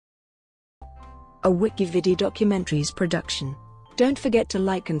a WikiVidi Documentaries production. Don't forget to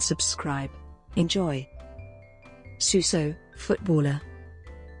like and subscribe. Enjoy. Suso, footballer.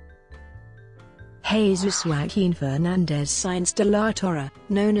 Jesús Joaquín Fernández Sáenz de la Torre,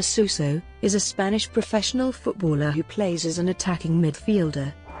 known as Suso, is a Spanish professional footballer who plays as an attacking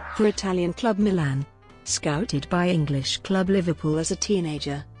midfielder for Italian club Milan. Scouted by English club Liverpool as a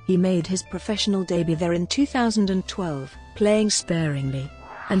teenager, he made his professional debut there in 2012, playing sparingly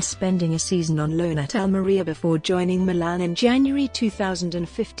and spending a season on loan at Almería before joining Milan in January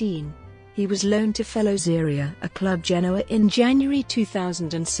 2015. He was loaned to fellow Serie A club Genoa in January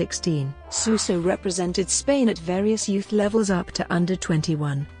 2016. Suso represented Spain at various youth levels up to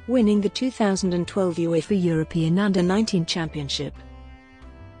under-21, winning the 2012 UEFA European Under-19 Championship.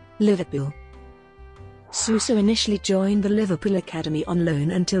 Liverpool. Suso initially joined the Liverpool Academy on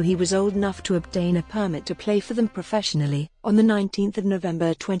loan until he was old enough to obtain a permit to play for them professionally. On the 19th of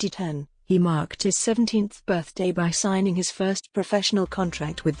November 2010, he marked his 17th birthday by signing his first professional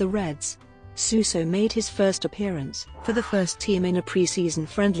contract with the Reds. Suso made his first appearance for the first team in a pre-season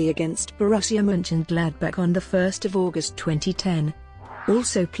friendly against Borussia Mönchengladbach on the 1st of August 2010.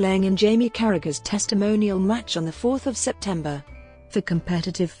 Also playing in Jamie Carragher's testimonial match on the 4th of September. For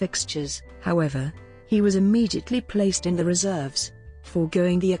competitive fixtures, however, he was immediately placed in the reserves,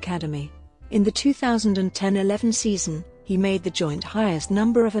 foregoing the academy. In the 2010-11 season, he made the joint highest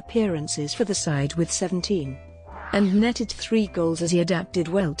number of appearances for the side with 17, and netted 3 goals as he adapted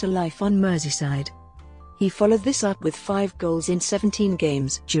well to life on Merseyside. He followed this up with 5 goals in 17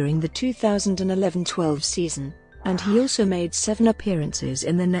 games during the 2011-12 season, and he also made 7 appearances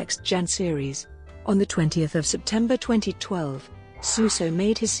in the Next Gen series. On the 20th of September 2012, Suso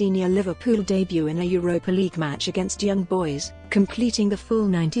made his senior Liverpool debut in a Europa League match against Young Boys, completing the full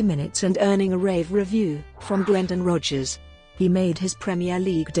 90 minutes and earning a rave review from Brendan Rodgers. He made his Premier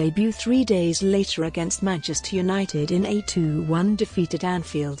League debut 3 days later against Manchester United in a 2-1 defeat at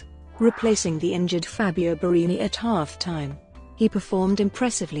Anfield, replacing the injured Fabio Borini at half-time. He performed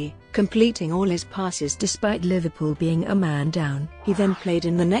impressively, completing all his passes despite Liverpool being a man down. He then played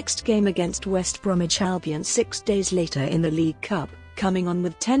in the next game against West Bromwich Albion 6 days later in the League Cup, coming on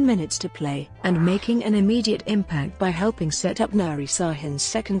with 10 minutes to play and making an immediate impact by helping set up Nuri Sahin's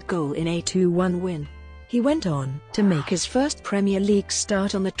second goal in a 2-1 win. He went on to make his first Premier League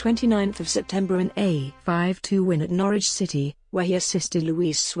start on the 29th of September in a 5-2 win at Norwich City, where he assisted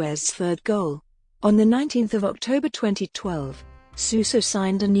Luis Suarez's third goal. On the 19th of October 2012, Suso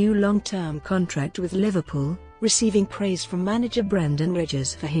signed a new long-term contract with Liverpool, receiving praise from manager Brendan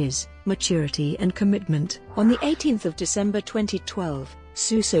Rodgers for his maturity and commitment. On the 18th of December 2012,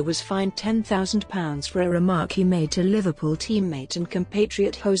 Suso was fined £10,000 for a remark he made to Liverpool teammate and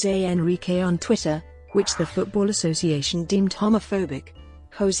compatriot Jose Enrique on Twitter, which the Football Association deemed homophobic.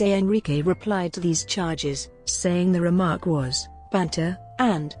 Jose Enrique replied to these charges, saying the remark was banter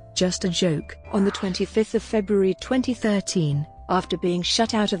and just a joke. On the 25th of February 2013, after being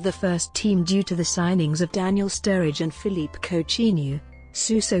shut out of the first team due to the signings of Daniel Sturridge and Philippe Coutinho,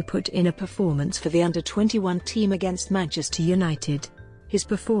 Suso put in a performance for the under-21 team against Manchester United. His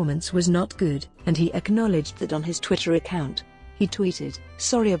performance was not good, and he acknowledged that on his Twitter account. He tweeted,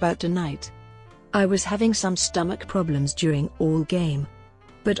 "Sorry about tonight. I was having some stomach problems during all game.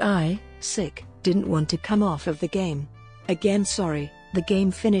 But sick, didn't want to come off of the game. Again sorry." The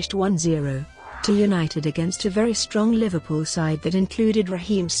game finished 1-0 to United against a very strong Liverpool side that included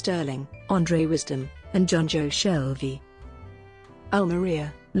Raheem Sterling, Andre Wisdom, and Jonjo Shelvey.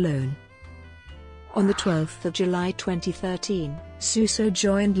 Almería, loan. On the 12th of July 2013, Suso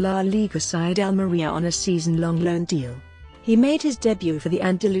joined La Liga side Almería on a season-long loan deal. He made his debut for the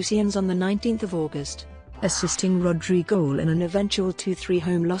Andalusians on the 19th of August, assisting Rodri goal in an eventual 2-3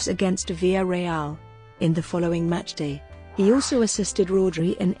 home loss against Villarreal. In the following matchday, he also assisted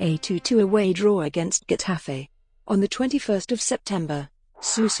Rodri in a 2-2 away draw against Getafe. On the 21st of September,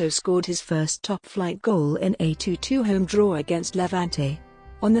 Suso scored his first top-flight goal in a 2-2 home draw against Levante.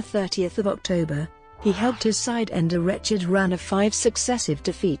 On the 30th of October, he helped his side end a wretched run of 5 successive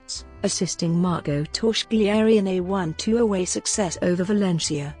defeats, assisting Marco Torshglieri in a 1-2 away success over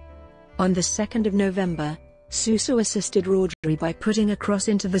Valencia. On the 2nd of November, Suso assisted Rodri by putting a cross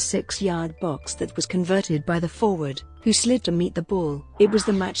into the 6-yard box that was converted by the forward, who slid to meet the ball. It was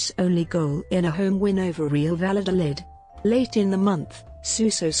the match's only goal in a home win over Real Valladolid. Late in the month,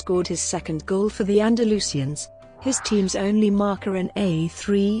 Suso scored his second goal for the Andalusians, his team's only marker in a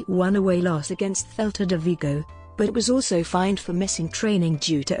 3-1 away loss against Celta de Vigo, but was also fined for missing training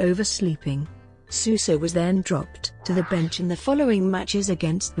due to oversleeping. Suso was then dropped to the bench in the following matches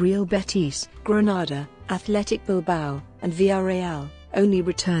against Real Betis, Granada, Athletic Bilbao, and Villarreal, only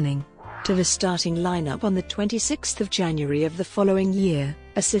returning to the starting lineup on the 26th of January of the following year,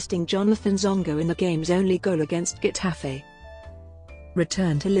 assisting Jonathan Zongo in the game's only goal against Getafe.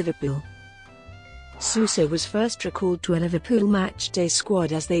 Return to Liverpool. Suso was first recalled to a Liverpool matchday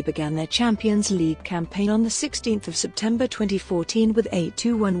squad as they began their Champions League campaign on the 16th of September 2014 with a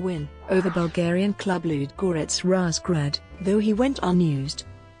 2-1 win over Bulgarian club Ludogorets Razgrad, though he went unused.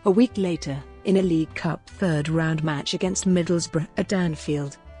 A week later, in a League Cup third-round match against Middlesbrough at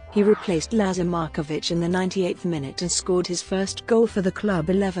Anfield, he replaced Lazar Markovic in the 98th minute and scored his first goal for the club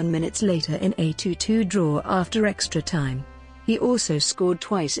 11 minutes later in a 2-2 draw after extra time. He also scored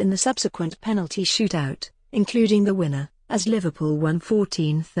twice in the subsequent penalty shootout, including the winner, as Liverpool won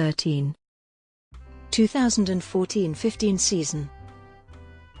 14-13. 2014-15 season.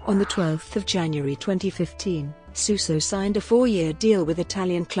 On the 12th of January 2015, Suso signed a 4-year deal with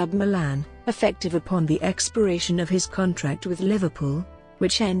Italian club Milan, effective upon the expiration of his contract with Liverpool,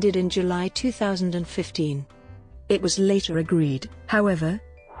 which ended in July 2015. It was later agreed, however,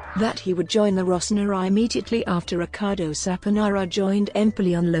 that he would join the Rossoneri immediately after Riccardo Saponara joined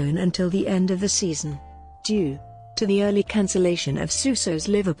Empoli on loan until the end of the season. Due to the early cancellation of Suso's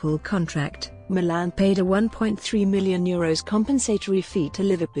Liverpool contract, Milan paid a €1.3 million compensatory fee to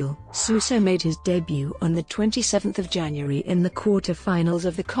Liverpool. Suso made his debut on the 27th of January in the quarter-finals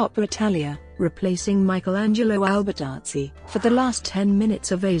of the Coppa Italia, replacing Michelangelo Albertazzi for the last 10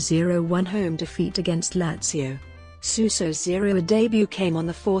 minutes of a 0-1 home defeat against Lazio. Suso's Serie A debut came on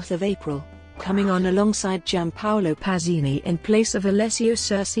the 4th of April, coming on alongside Gianpaolo Pazzini in place of Alessio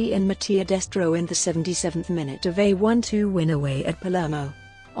Cerci and Mattia Destro in the 77th minute of a 1-2 win away at Palermo.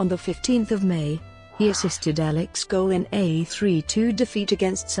 On the 15th of May, he assisted Alex's goal in a 3-2 defeat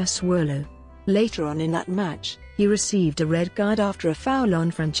against Sassuolo. Later on in that match, he received a red card after a foul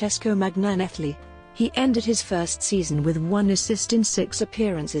on Francesco Magnanelli. He ended his first season with 1 assist in 6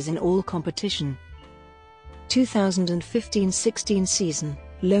 appearances in all competition. 2015-16 season,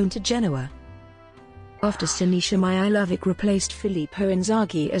 loan to Genoa. After Sinisa Mihajlovic replaced Filippo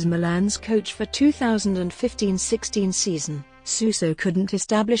Inzaghi as Milan's coach for 2015-16 season, Suso couldn't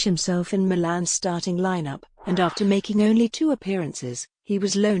establish himself in Milan's starting lineup, and after making only 2 appearances, he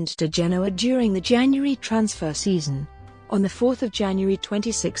was loaned to Genoa during the January transfer season. On the 4th of January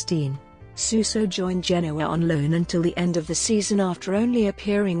 2016, Suso joined Genoa on loan until the end of the season after only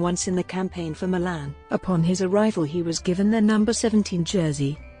appearing once in the campaign for Milan. Upon his arrival he was given their number 17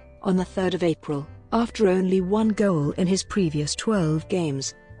 jersey. On the 3rd of April, after only 1 goal in his previous 12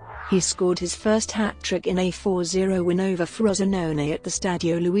 games, he scored his first hat-trick in a 4-0 win over Frosinone at the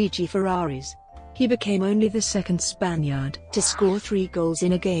Stadio Luigi Ferraris. He became only the second Spaniard to score 3 goals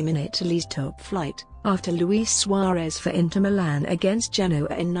in a game in Italy's top flight, after Luis Suarez for Inter Milan against Genoa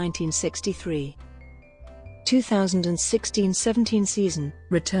in 1963. 2016-17 season,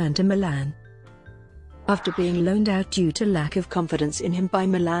 return to Milan. After being loaned out due to lack of confidence in him by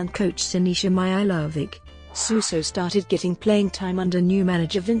Milan coach Sinisa Mihajlovic, Suso started getting playing time under new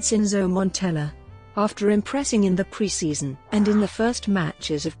manager Vincenzo Montella. After impressing in the pre-season and in the first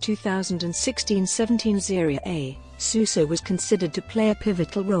matches of 2016-17 Serie A, Suso was considered to play a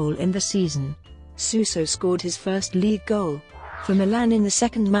pivotal role in the season. Suso scored his first league goal for Milan in the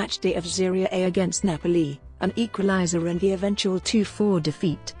second matchday of Serie A against Napoli, an equalizer and the eventual 2-4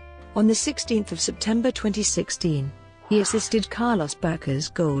 defeat. On the 16th of September 2016, he assisted Carlos Bacca's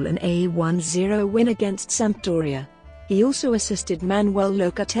goal in a 1-0 win against Sampdoria. He also assisted Manuel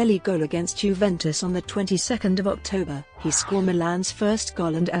Locatelli's goal against Juventus on the 22nd of October. He scored Milan's first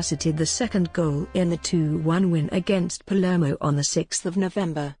goal and assisted the second goal in the 2-1 win against Palermo on the 6th of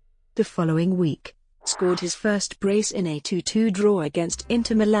November. The following week, scored his first brace in a 2-2 draw against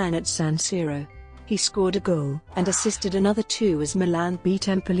Inter Milan at San Siro. He scored a goal and assisted another 2 as Milan beat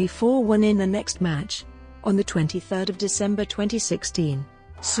Empoli 4-1 in the next match. On the 23rd of December 2016,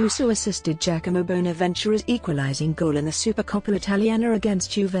 Suso assisted Giacomo Bonaventura's equalizing goal in the Supercoppa Italiana against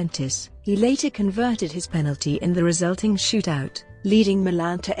Juventus. He later converted his penalty in the resulting shootout, leading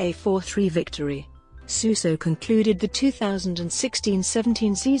Milan to a 4-3 victory. Suso concluded the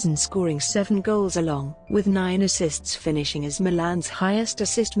 2016-17 season scoring 7 goals along with 9 assists, finishing as Milan's highest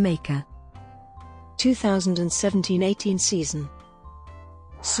assist maker. 2017-18 season.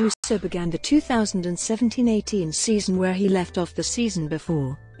 Suso began the 2017-18 season where he left off the season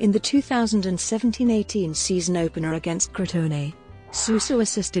before, in the 2017-18 season opener against Crotone. Suso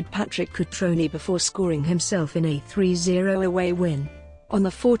assisted Patrick Cutrone before scoring himself in a 3-0 away win. On the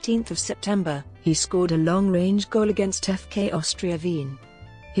 14th of September, he scored a long-range goal against FK Austria Wien,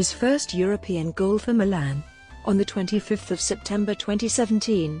 his first European goal for Milan. On the 25th of September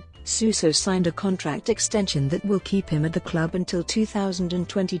 2017, Suso signed a contract extension that will keep him at the club until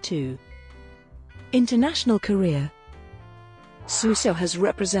 2022. International career. Suso has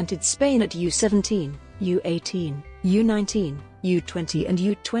represented Spain at U17, U18, U19, U20 and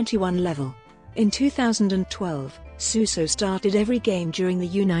U21 level. In 2012, Suso started every game during the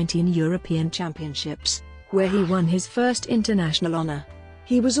U19 European Championships, where he won his first international honor.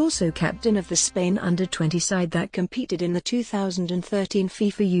 He was also captain of the Spain under-20 side that competed in the 2013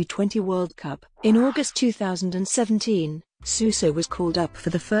 FIFA U20 World Cup. In August 2017, Suso was called up for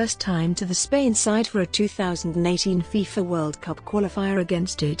the first time to the Spain side for a 2018 FIFA World Cup qualifier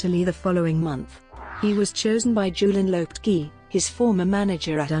against Italy the following month. He was chosen by Julian Lopetegui, his former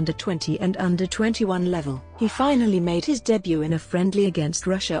manager at under-20 and under-21 level. He finally made his debut in a friendly against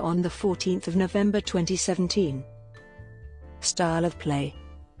Russia on the 14th of November 2017. Style of play.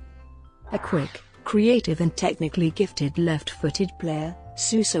 A quick, creative and technically gifted left-footed player,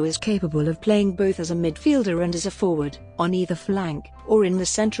 Suso is capable of playing both as a midfielder and as a forward, on either flank, or in the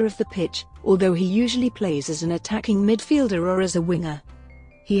center of the pitch, although he usually plays as an attacking midfielder or as a winger.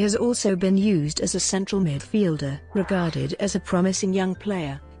 He has also been used as a central midfielder. Regarded as a promising young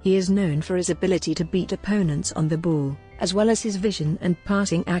player, he is known for his ability to beat opponents on the ball, as well as his vision and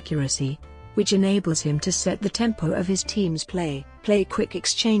passing accuracy, which enables him to set the tempo of his team's play quick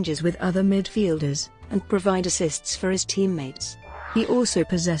exchanges with other midfielders, and provide assists for his teammates. He also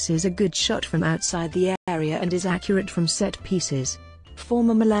possesses a good shot from outside the area and is accurate from set pieces.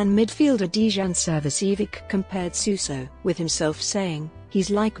 Former Milan midfielder Dejan Savicevic compared Suso with himself, saying, "He's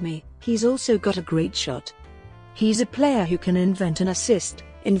like me, he's also got a great shot. He's a player who can invent an assist,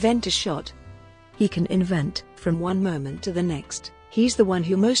 invent a shot. He can invent from one moment to the next. He's the one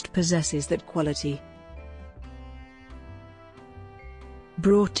who most possesses that quality."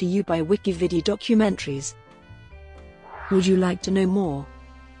 Brought to you by WikiVidi Documentaries. Would you like to know more?